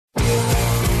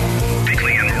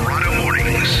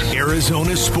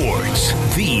Arizona Sports,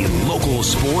 the local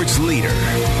sports leader.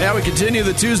 Yeah, we continue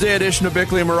the Tuesday edition of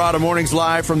Bickley and Murata Mornings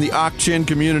live from the Ak-Chin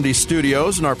Community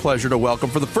Studios, and our pleasure to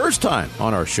welcome for the first time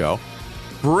on our show,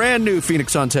 brand new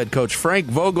Phoenix Suns head coach Frank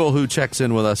Vogel, who checks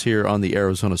in with us here on the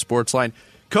Arizona Sports Line.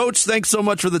 Coach, thanks so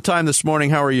much for the time this morning.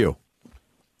 How are you?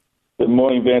 Good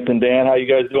morning, Vince and Dan. How you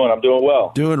guys doing? I'm doing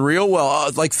well. Doing real well.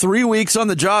 Like 3 weeks on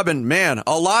the job, and man,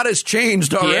 a lot has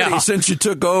changed already since you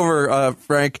took over,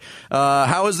 Frank.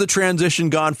 How has the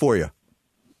transition gone for you?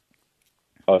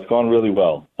 It's gone really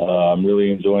well. I'm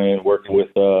really enjoying working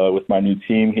with my new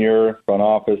team here, front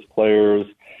office, players,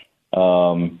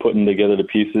 putting together the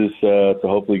pieces to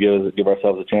hopefully give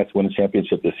ourselves a chance to win the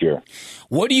championship this year.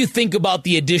 What do you think about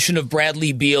the addition of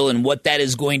Bradley Beal and what that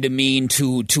is going to mean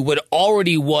to what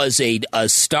already was a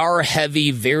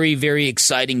star-heavy, very, very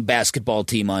exciting basketball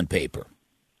team on paper?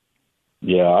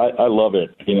 Yeah, I love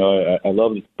it. You know, I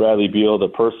love Bradley Beal, the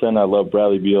person. I love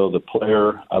Bradley Beal, the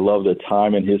player. I love the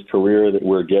time in his career that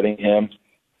we're getting him.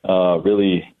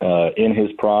 Really in his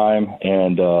prime,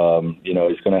 and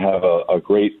he's going to have a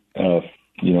great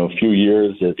few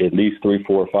years, at least 3,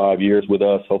 4, 5 years with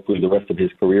us. Hopefully, the rest of his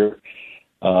career.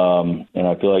 And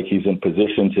I feel like he's in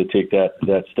position to take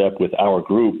that step with our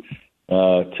group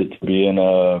to be in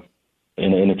a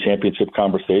championship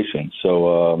conversation.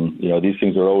 So these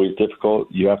things are always difficult.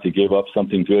 You have to give up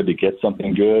something good to get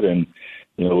something good, and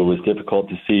it was difficult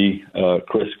to see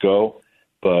Chris go.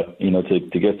 But,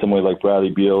 to get somebody like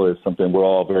Bradley Beal is something we're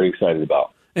all very excited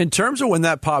about. In terms of when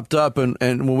that popped up, and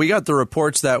when we got the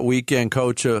reports that weekend,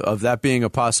 Coach, of that being a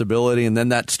possibility, and then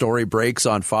that story breaks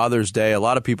on Father's Day, a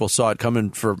lot of people saw it coming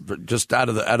for just out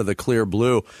of the clear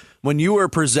blue. When you were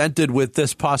presented with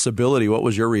this possibility, what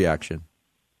was your reaction?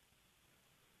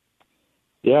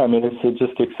 Yeah, I mean, it's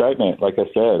just excitement. Like I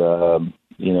said,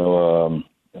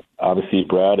 obviously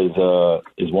Brad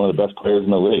is one of the best players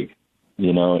in the league.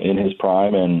 In his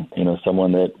prime, and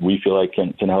someone that we feel like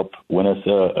can help win us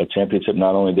a championship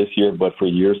not only this year but for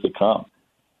years to come.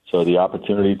 So the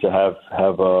opportunity to have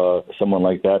someone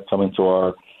like that come into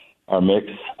our mix,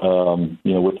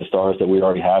 with the stars that we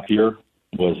already have here,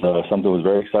 was something that was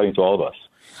very exciting to all of us.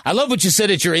 I love what you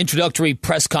said at your introductory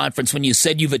press conference when you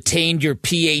said you've attained your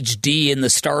PhD in the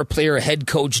star player head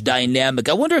coach dynamic.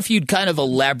 I wonder if you'd kind of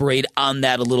elaborate on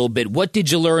that a little bit. What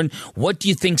did you learn? What do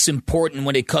you think's important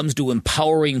when it comes to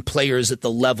empowering players at the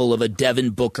level of a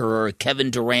Devin Booker or a Kevin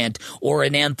Durant or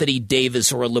an Anthony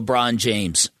Davis or a LeBron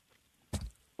James?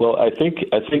 Well, I think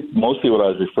mostly what I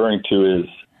was referring to is,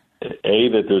 A,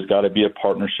 that there's got to be a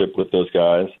partnership with those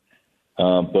guys.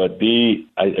 But B,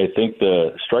 I think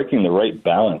the striking the right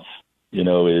balance,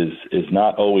 is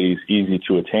not always easy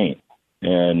to attain.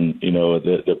 And,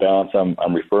 the balance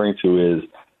I'm referring to is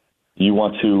you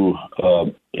want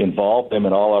to involve them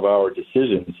in all of our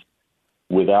decisions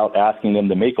without asking them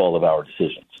to make all of our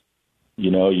decisions.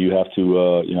 You have to,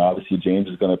 obviously James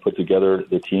is going to put together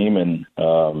the team and,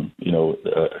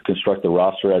 construct the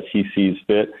roster as he sees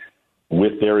fit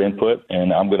with their input.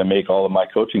 And I'm going to make all of my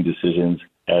coaching decisions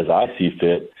as I see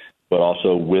fit, but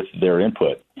also with their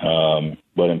input.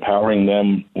 But empowering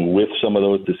them with some of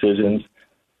those decisions,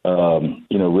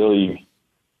 really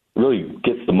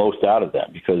gets the most out of them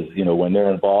because, when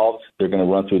they're involved, they're going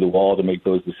to run through the wall to make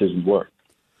those decisions work.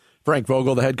 Frank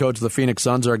Vogel, the head coach of the Phoenix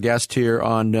Suns, our guest here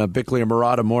on Bickley and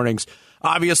Murata Mornings.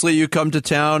 Obviously, you come to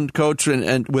town, Coach,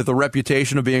 and with a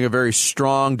reputation of being a very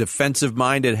strong,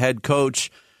 defensive-minded head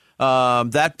coach.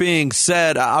 That being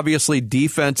said, obviously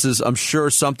defense is, I'm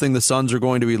sure, something the Suns are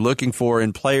going to be looking for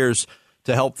in players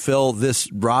to help fill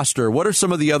this roster. What are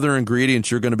some of the other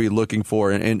ingredients you're going to be looking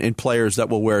for in players that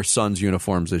will wear Suns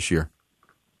uniforms this year?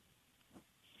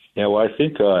 Yeah, well, I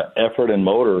think effort and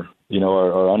motor,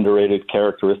 are underrated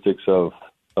characteristics of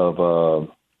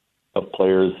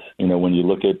players. When you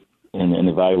look at and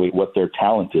evaluate what their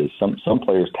talent is, some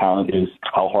players' talent is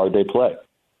how hard they play.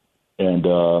 And,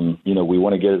 we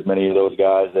want to get as many of those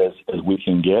guys as we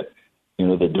can get,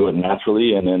 that do it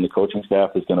naturally. And then the coaching staff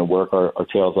is going to work our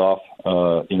tails off,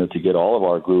 to get all of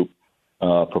our group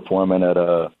performing at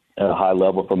a high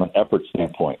level from an effort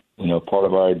standpoint. Part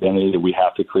of our identity that we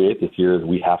have to create this year is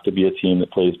we have to be a team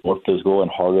that plays more physical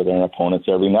and harder than our opponents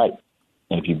every night.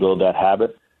 And if you build that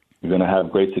habit, you're going to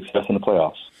have great success in the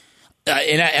playoffs.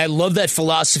 And I love that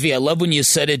philosophy. I love when you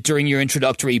said it during your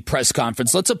introductory press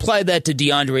conference. Let's apply that to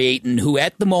DeAndre Ayton, who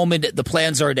at the moment the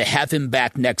plans are to have him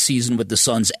back next season with the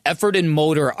Suns. Effort and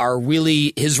motor are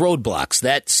really his roadblocks.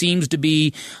 That seems to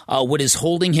be what is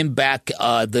holding him back.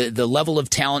 The level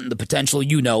of talent and the potential,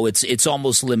 it's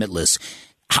almost limitless.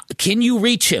 Can you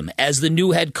reach him as the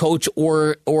new head coach,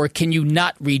 or can you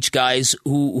not reach guys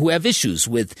who have issues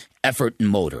with effort and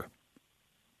motor?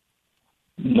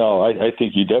 No, I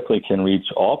think you definitely can reach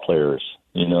all players,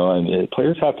 and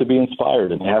players have to be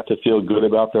inspired and they have to feel good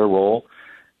about their role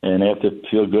and they have to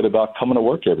feel good about coming to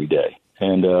work every day.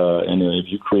 And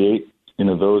if you create,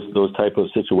 those type of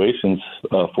situations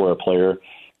for a player,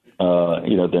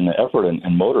 then the effort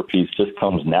and motor piece just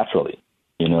comes naturally,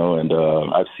 and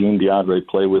I've seen DeAndre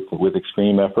play with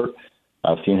extreme effort.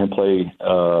 I've seen him play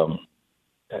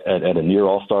at a near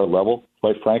all-star level,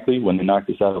 quite frankly, when they knocked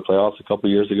us out of the playoffs a couple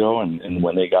of years ago and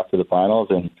when they got to the finals.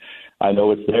 And I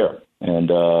know it's there. And,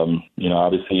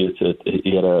 obviously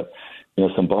he had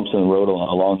some bumps in the road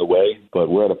along the way, but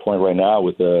we're at a point right now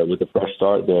with a fresh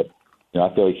start that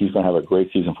I feel like he's going to have a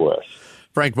great season for us.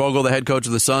 Frank Vogel, the head coach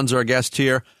of the Suns, our guest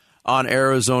here on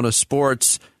Arizona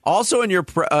Sports. Also in your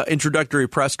introductory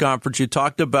press conference, you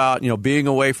talked about, being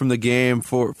away from the game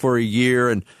for a year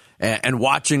and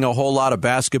watching a whole lot of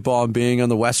basketball and being on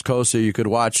the West Coast so you could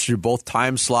watch both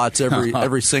time slots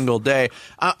every single day.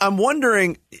 I'm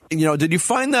wondering, did you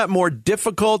find that more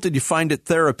difficult? Did you find it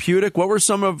therapeutic? What were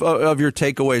some of your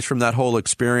takeaways from that whole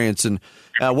experience, and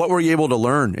what were you able to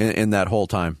learn in that whole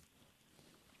time?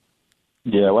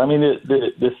 Yeah, well, I mean,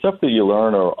 the stuff that you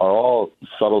learn are all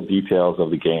subtle details of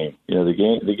the game. The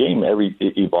game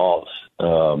evolves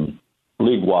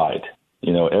league wide.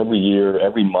 Every year,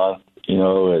 every month.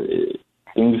 Teams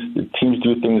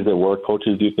do things that work,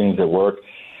 coaches do things that work,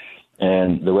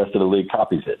 and the rest of the league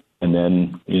copies it. And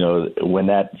then, when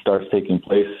that starts taking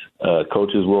place,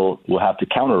 coaches will have to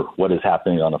counter what is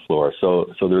happening on the floor. So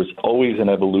there's always an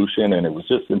evolution, and it was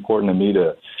just important to me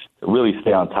to really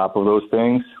stay on top of those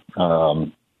things,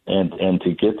 and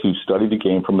to get to study the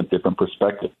game from a different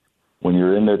perspective. When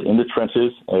you're in the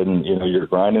trenches and you're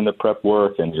grinding the prep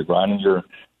work and you're grinding your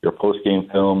post-game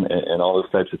film and all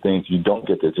those types of things, you don't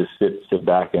get to just sit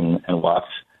back and watch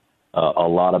a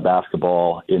lot of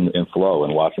basketball in flow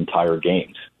and watch entire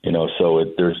games. So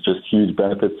there's just huge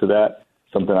benefits to that,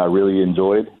 something I really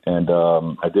enjoyed. And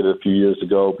I did it a few years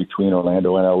ago between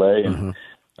Orlando and L.A., and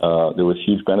there was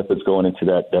huge benefits going into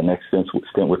that next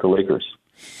stint with the Lakers.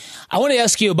 I want to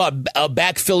ask you about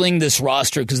backfilling this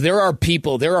roster, because there are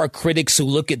critics who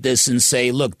look at this and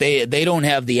say, look, they don't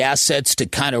have the assets to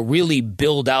kind of really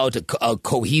build out a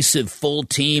cohesive full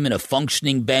team and a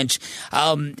functioning bench.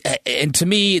 And to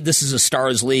me, this is a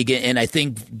stars league. And I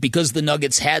think because the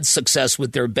Nuggets had success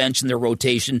with their bench and their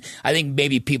rotation, I think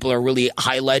maybe people are really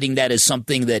highlighting that as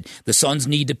something that the Suns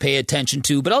need to pay attention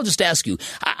to. But I'll just ask you,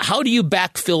 how do you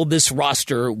backfill this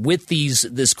roster with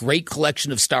this great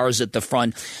collection of stars at the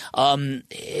front?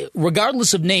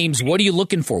 Regardless of names, what are you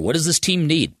looking for? What does this team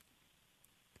need?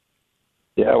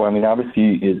 Yeah, well, I mean,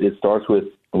 obviously it starts with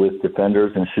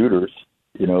defenders and shooters,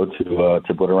 to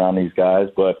put around these guys.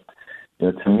 But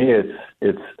to me,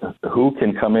 it's who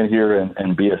can come in here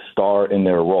and be a star in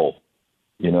their role,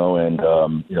 and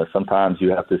sometimes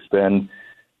you have to spend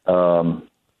a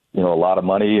lot of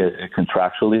money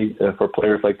contractually for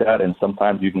players like that, and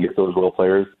sometimes you can get those role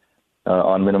players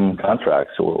on minimum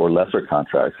contracts or lesser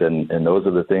contracts. And those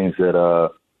are the things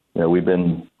that, we've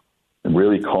been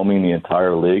really combing the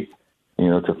entire league,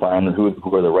 to find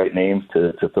who are the right names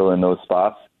to fill in those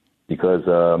spots, because,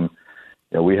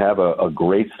 we have a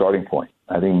great starting point.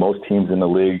 I think most teams in the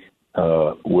league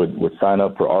would sign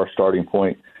up for our starting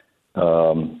point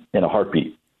in a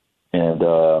heartbeat.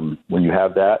 And when you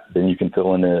have that, then you can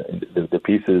fill in the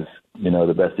pieces,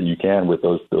 the best that you can with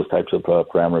those types of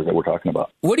parameters that we're talking about.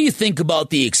 What do you think about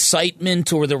the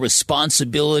excitement or the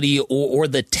responsibility or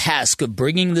the task of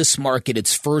bringing this market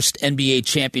its first NBA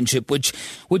championship, which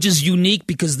is unique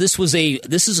because this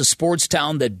is a sports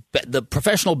town that the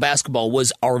professional basketball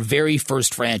was our very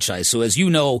first franchise. So as you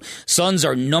know, Suns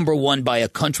are number one by a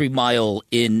country mile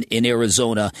in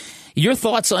Arizona. Your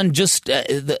thoughts on just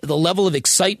the level of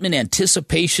excitement,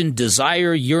 anticipation,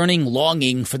 desire, yearning,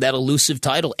 longing for that elusive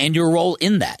title and your role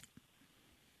in that?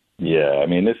 Yeah, I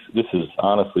mean, this is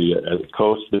honestly, as a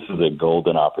coach, this is a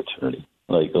golden opportunity.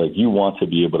 Like you want to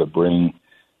be able to bring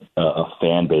a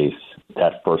fan base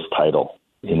that first title.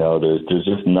 There's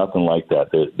just nothing like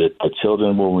that. The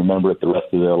children will remember it the rest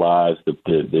of their lives.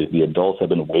 The adults have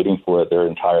been waiting for it their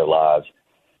entire lives.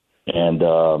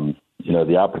 And,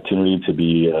 the opportunity to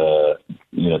be, to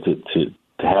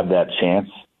have that chance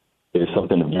is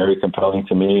something very compelling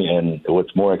to me. And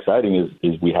what's more exciting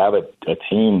is we have a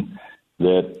team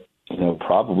that,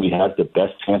 probably has the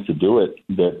best chance to do it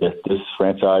that this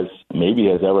franchise maybe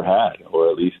has ever had, or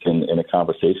at least in a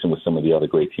conversation with some of the other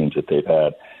great teams that they've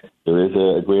had. There is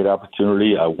a great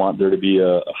opportunity. I want there to be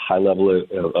a high level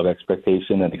of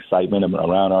expectation and excitement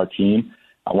around our team.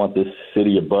 I want this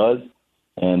city abuzz.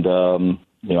 And,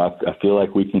 I feel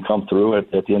like we can come through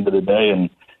at the end of the day and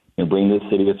and bring this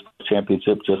city its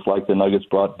championship, just like the Nuggets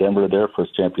brought Denver their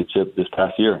first championship this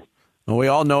past year. Well, we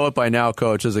all know it by now,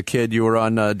 Coach. As a kid, you were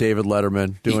on David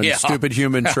Letterman doing stupid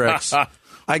human tricks.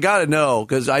 I got to know,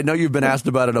 because I know you've been asked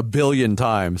about it a billion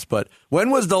times, but when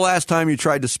was the last time you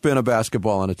tried to spin a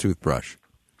basketball on a toothbrush?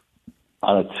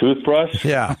 On a toothbrush?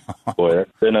 Yeah. Boy,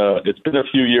 it's been a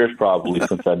few years probably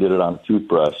since I did it on a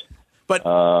toothbrush. But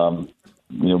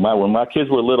when my kids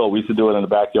were little, we used to do it in the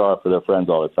backyard for their friends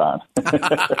all the time.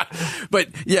 But,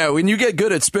 yeah, when you get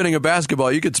good at spinning a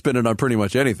basketball, you could spin it on pretty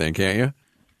much anything, can't you?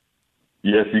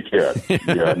 Yes, you can.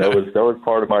 Yeah, that was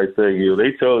part of my thing.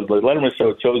 Letterman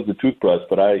show chose the toothbrush,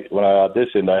 but when I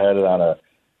auditioned, I had it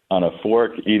on a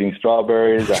fork eating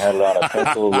strawberries. I had it on a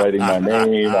pencil writing my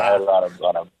name. I had it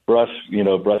on a brush,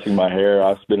 brushing my hair.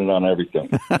 I spin it on everything.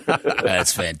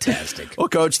 That's fantastic. Well,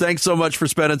 Coach, thanks so much for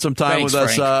spending some time with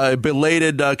us.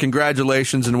 Belated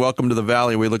congratulations and welcome to the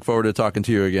Valley. We look forward to talking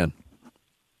to you again.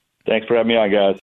 Thanks for having me on, guys.